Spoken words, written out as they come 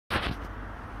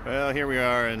Well, here we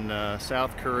are in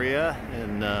South Korea,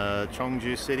 in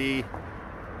Cheongju City,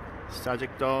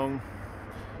 Sajikdong,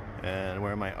 and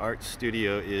where my art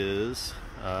studio is.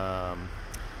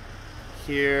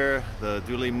 Here, the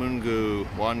Dulimungu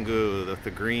Wongu,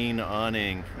 the green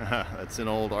awning. That's an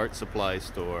old art supply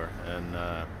store,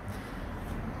 and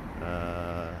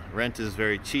rent is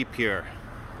very cheap here.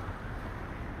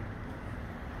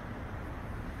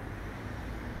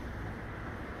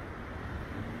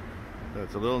 So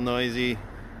it's a little noisy,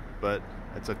 but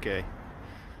it's okay.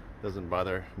 Doesn't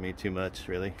bother me too much,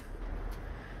 really.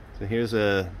 So here's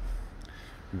a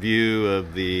view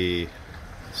of the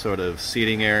sort of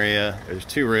seating area. There's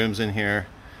two rooms in here,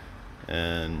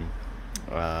 and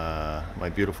my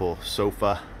beautiful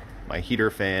sofa, my heater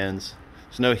fans.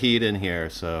 There's no heat in here,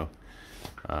 so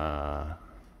have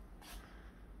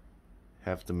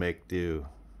to make do.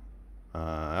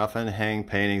 I often hang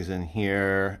paintings in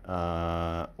here,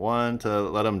 one, to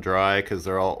let them dry because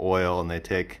they're all oil and they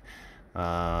take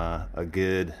a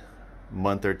good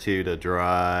month or two to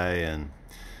dry, and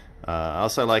I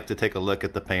also like to take a look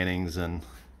at the paintings and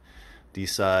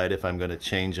decide if I'm going to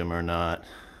change them or not,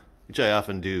 which I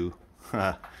often do.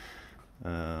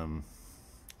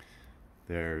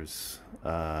 There's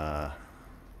the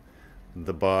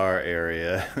bar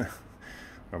area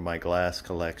or my glass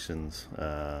collections.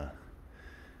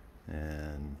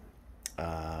 And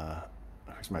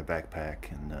here's my backpack,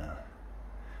 and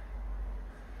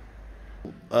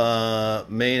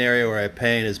main area where I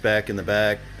paint is back in the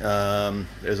back.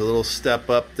 There's a little step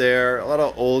up there. A lot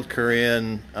of old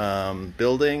Korean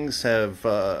buildings have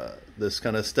this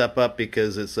kind of step up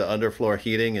because it's the underfloor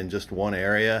heating in just one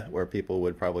area where people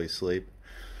would probably sleep.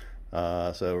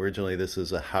 So originally this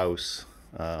is a house.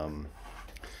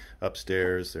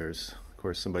 Upstairs there's of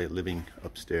course somebody living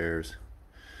upstairs.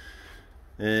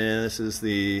 And this is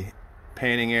the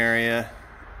painting area.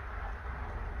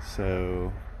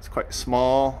 So it's quite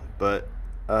small, but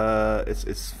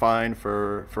it's fine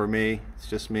for me. It's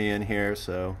just me in here,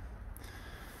 so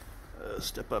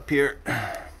step up here.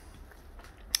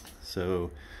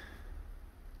 So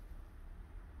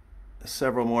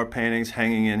several more paintings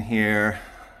hanging in here,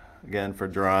 again for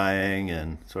drying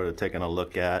and sort of taking a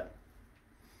look at.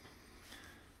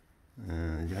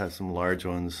 You have some large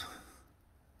ones.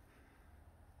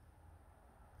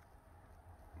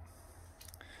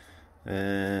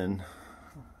 And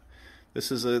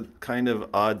this is a kind of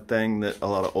odd thing that a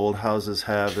lot of old houses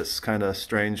have, this kind of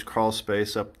strange crawl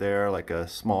space up there, like a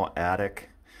small attic.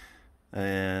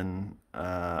 And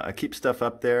I keep stuff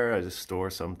up there. I just store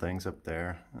some things up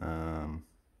there.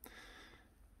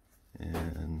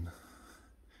 And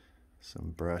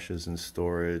some brushes in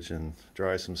storage, and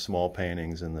dry some small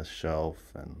paintings in this shelf.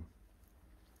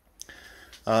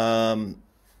 And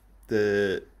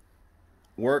the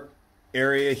work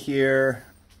area here,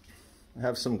 I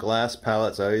have some glass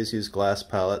palettes. I always use glass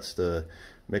palettes to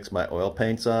mix my oil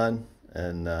paints on,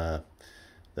 and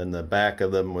then the back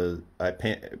of them was I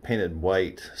painted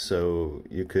white, so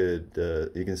you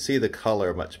can see the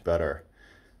color much better.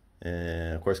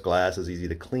 And of course glass is easy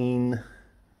to clean,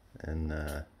 and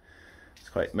it's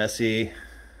quite messy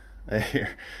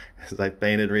as I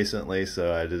painted recently,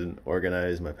 so I didn't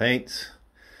organize my paints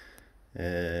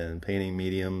and painting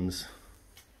mediums.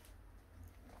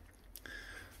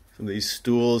 These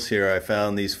stools here, I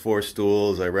found these 4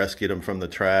 stools. I rescued them from the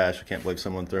trash. I can't believe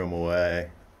someone threw them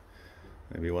away.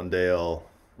 Maybe one day I'll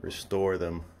restore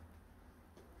them.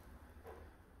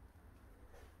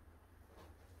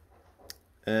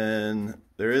 And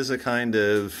there is a kind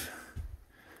of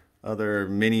other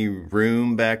mini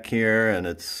room back here, and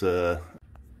it's okay,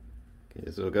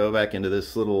 so we'll go back into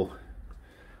this little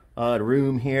odd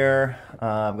room here.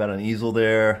 I've got an easel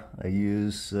there I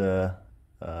use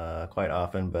quite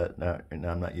often, but now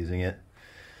I'm not using it.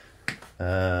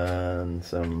 And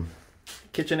some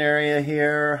kitchen area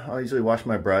here. I'll usually wash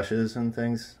my brushes and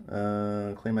things,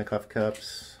 clean my coffee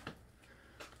cups,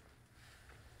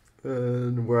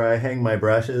 and where I hang my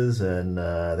brushes. And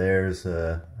there's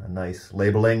a nice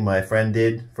labeling my friend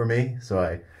did for me, so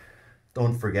I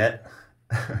don't forget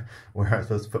where I'm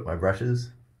supposed to put my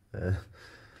brushes.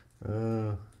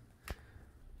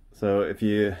 So if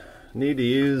you need to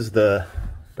use the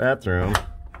bathroom,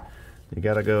 you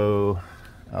gotta go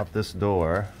out this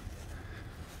door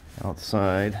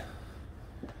outside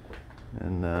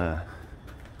and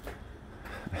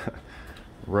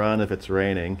run if it's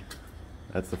raining.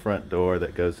 That's the front door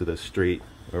that goes to the street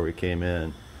where we came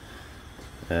in,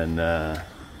 and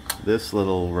this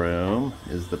little room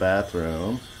is the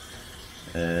bathroom,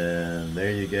 and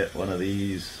there you get one of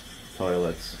these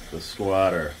toilets, the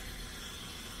squatter.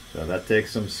 So that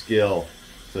takes some skill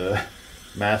to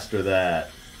master that,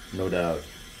 no doubt.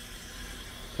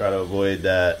 Try to avoid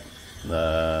that.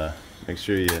 Make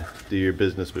sure you do your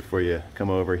business before you come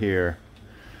over here.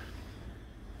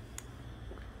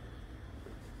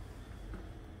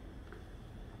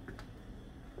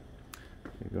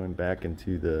 Going back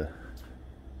into the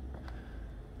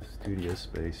studio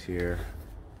space here.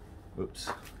 Oops.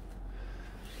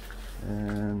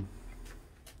 And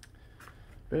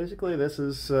basically this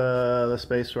is the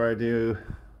space where I do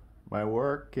my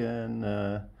work,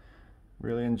 and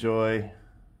really enjoy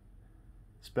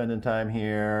spending time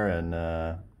here, and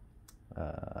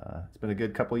it's been a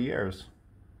good couple years.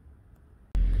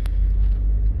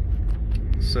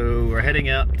 So we're heading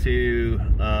out to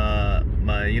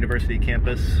my university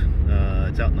campus.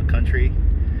 It's out in the country,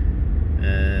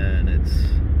 and its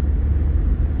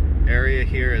area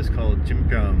here is called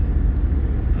Jimpyeong.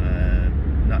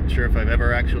 Not sure if I've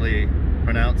ever actually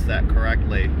pronounced that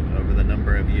correctly over the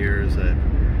number of years I've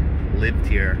lived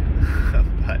here,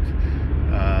 but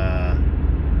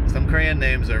some Korean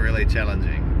names are really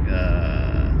challenging.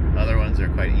 Other ones are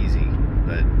quite easy,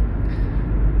 but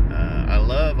I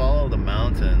love all of the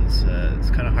mountains. It's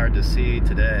kind of hard to see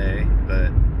today,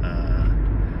 but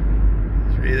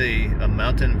it's really a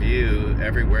mountain view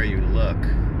everywhere you look.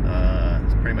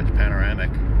 It's pretty much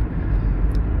panoramic.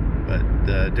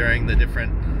 But during the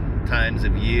different times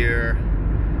of year,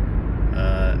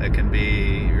 it can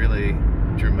be really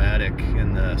dramatic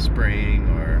in the spring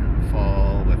or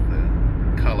fall with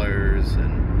the colors,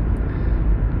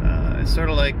 and it's sort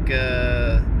of like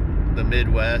the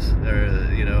Midwest,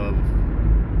 or you know,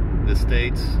 the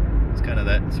States. It's kind of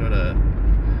that sort of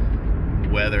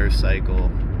weather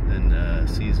cycle and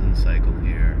season cycle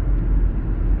here.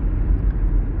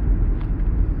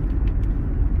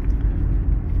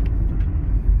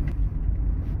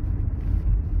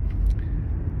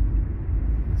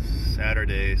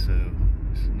 Saturday, so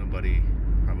there's nobody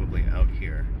probably out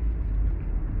here.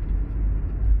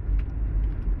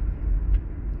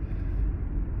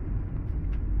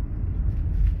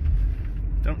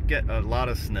 Don't get a lot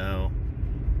of snow,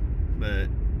 but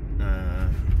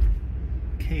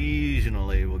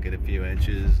occasionally we'll get a few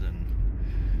inches, and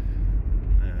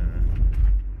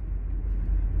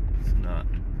it's not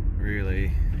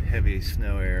really heavy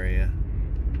snow area.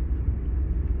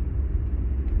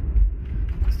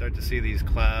 Start to see these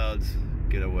clouds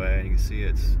get away. You can see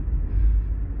it's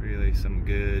really some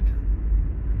good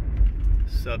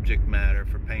subject matter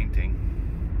for painting.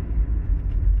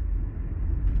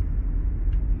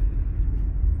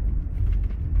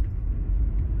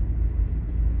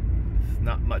 It's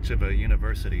not much of a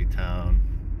university town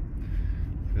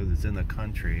because it's in the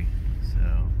country,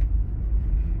 so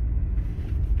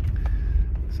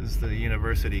this is the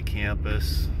university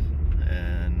campus,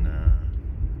 and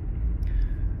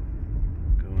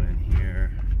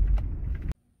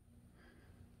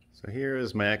so here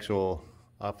is my actual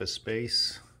office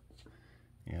space,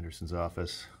 Anderson's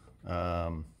office,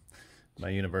 my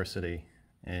university,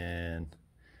 and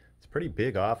it's a pretty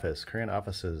big office. Korean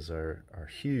offices are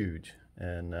huge,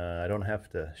 and I don't have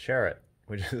to share it,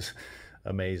 which is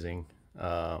amazing.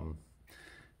 And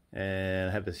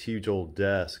I have this huge old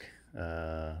desk,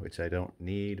 which I don't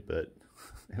need, but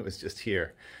it was just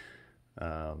here.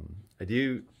 I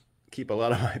do keep a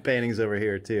lot of my paintings over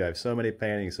here too. I have so many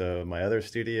paintings. So my other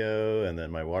studio, and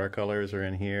then my watercolors are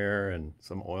in here, and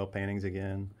some oil paintings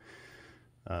again.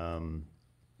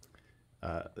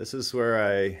 This is where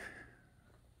I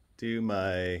do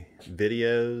my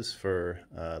videos for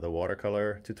the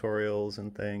watercolor tutorials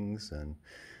and things, and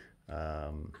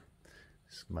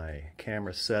my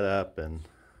camera setup and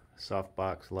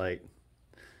softbox light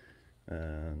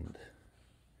and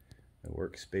a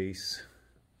workspace.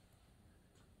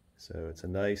 So it's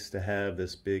nice to have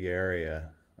this big area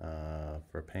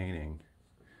for painting,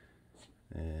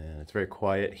 and it's very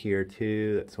quiet here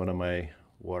too. That's one of my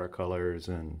watercolors,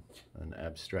 and an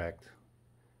abstract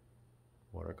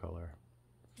watercolor.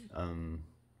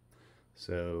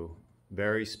 So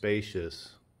very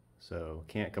spacious, so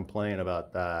can't complain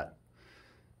about that.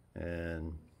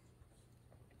 And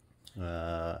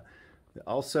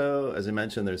also, as I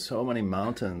mentioned, there's so many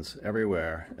mountains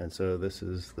everywhere, and so this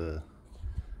is the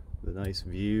nice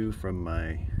view from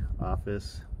my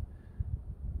office.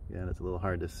 Yeah, it's a little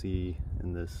hard to see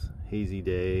in this hazy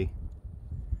day,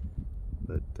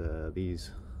 but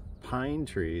these pine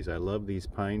trees, I love these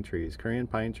pine trees. Korean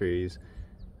pine trees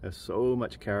have so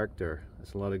much character.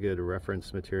 There's a lot of good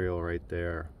reference material right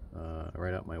there,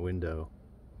 right out my window.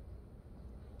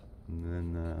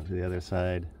 And then to the other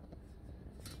side,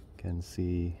 you can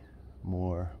see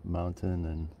more mountain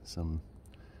and some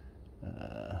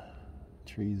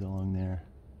trees along there.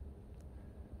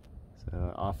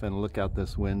 So I often look out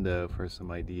this window for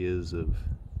some ideas of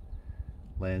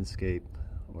landscape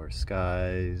or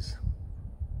skies.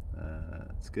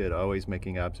 It's good. Always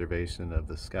making observation of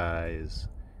the sky is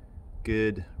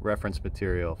good reference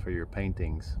material for your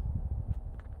paintings.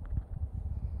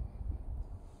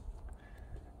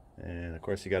 And of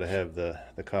course you got to have the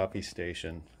coffee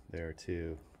station there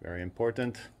too. Very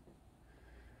important.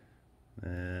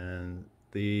 And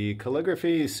the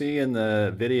calligraphy you see in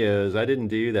the videos, I didn't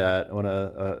do that. When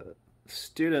a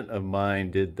student of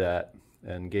mine did that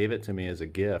and gave it to me as a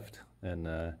gift.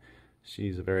 And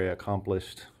she's a very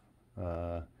accomplished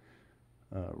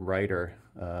writer.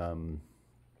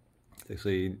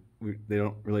 Actually, they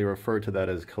don't really refer to that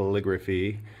as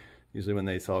calligraphy. Usually when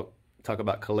they talk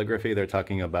about calligraphy, they're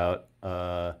talking about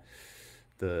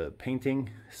the painting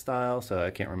style. So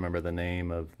I can't remember the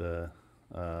name of the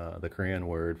Korean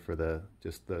word for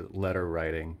just the letter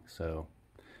writing. So,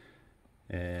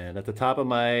 and at the top of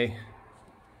my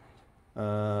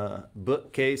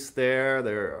bookcase there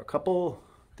are a couple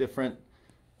different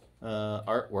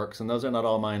artworks, and those are not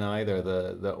all mine either.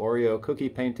 The Oreo cookie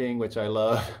painting, which I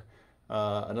love,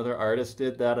 another artist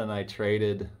did that, and I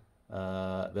traded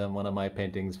them one of my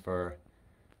paintings for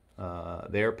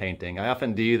their painting. I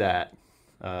often do that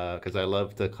because I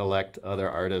love to collect other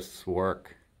artists'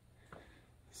 work.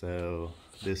 So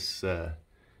this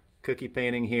cookie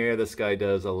painting here, this guy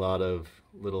does a lot of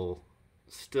little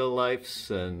still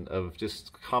lifes and of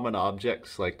just common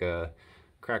objects like a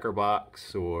cracker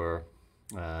box or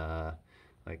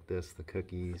like this, the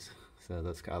cookies. So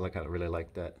that's I really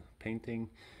like that painting.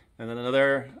 And then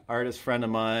another artist friend of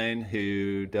mine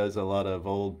who does a lot of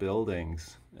old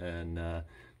buildings, and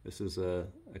this is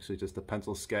actually just a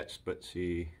pencil sketch, but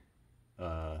she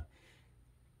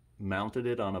mounted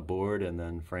it on a board and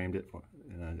then framed it for,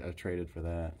 and I traded for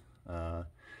that.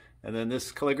 And then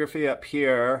this calligraphy up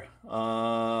here,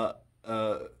 well-known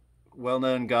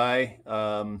guy,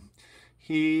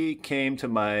 he came to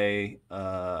my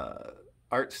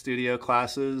art studio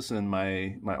classes and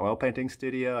my oil painting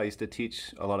studio. I used to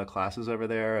teach a lot of classes over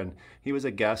there, and he was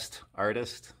a guest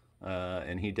artist,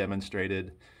 and he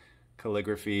demonstrated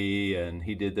calligraphy, and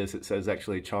he did this, it says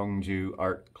actually Cheongju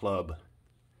Art Club,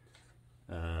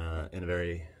 in a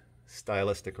very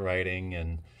stylistic writing,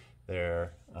 and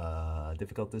they're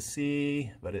difficult to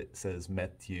see, but it says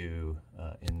Matthew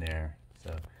in there.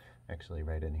 So actually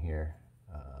right in here,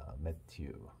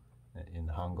 Matthew in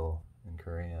Hangul in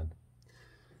Korean.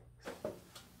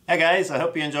 Hey guys, I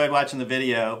hope you enjoyed watching the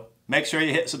video. Make sure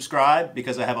you hit subscribe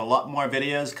because I have a lot more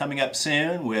videos coming up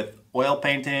soon with oil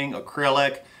painting,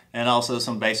 acrylic, and also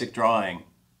some basic drawing.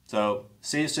 So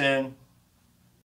see you soon.